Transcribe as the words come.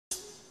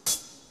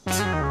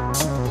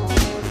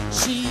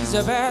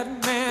He's a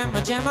bad man,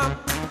 pajama.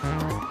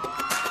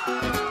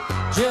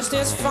 Just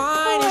as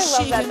fine as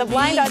she can be. The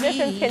blind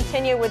auditions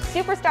continue with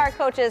superstar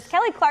coaches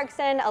Kelly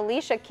Clarkson,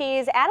 Alicia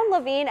Keys, Adam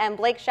Levine, and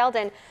Blake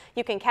Sheldon.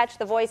 You can catch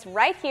The Voice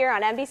right here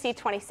on NBC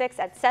 26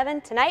 at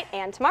 7 tonight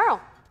and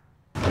tomorrow.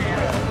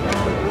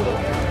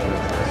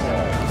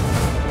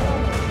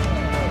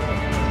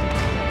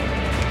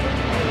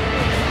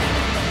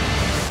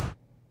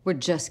 We're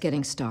just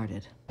getting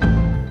started.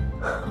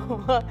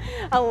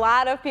 A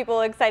lot of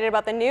people excited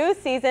about the new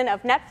season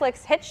of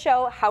Netflix hit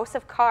show House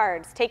of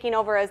Cards. Taking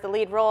over as the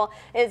lead role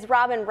is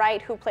Robin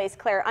Wright, who plays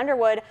Claire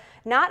Underwood.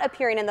 Not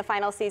appearing in the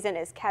final season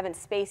is Kevin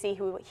Spacey,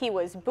 who he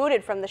was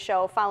booted from the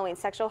show following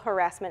sexual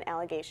harassment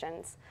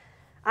allegations.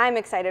 I'm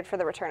excited for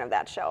the return of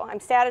that show. I'm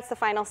sad it's the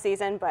final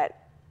season, but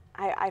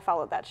I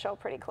followed that show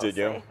pretty closely. Did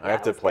you? Yeah, I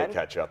have to play good.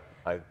 catch up.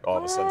 I all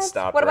of a sudden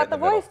stopped. What right about in The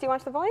the middle. Voice? Do you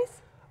watch The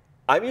Voice?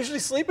 I'm usually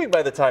sleeping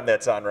by the time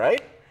that's on,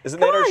 right? Isn't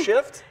that our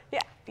shift?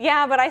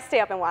 Yeah, but I stay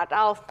up and watch.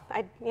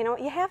 You know,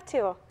 you have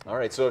to. All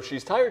right, so if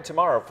she's tired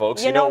tomorrow,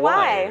 folks, You know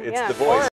why. It's Yeah. The Voice.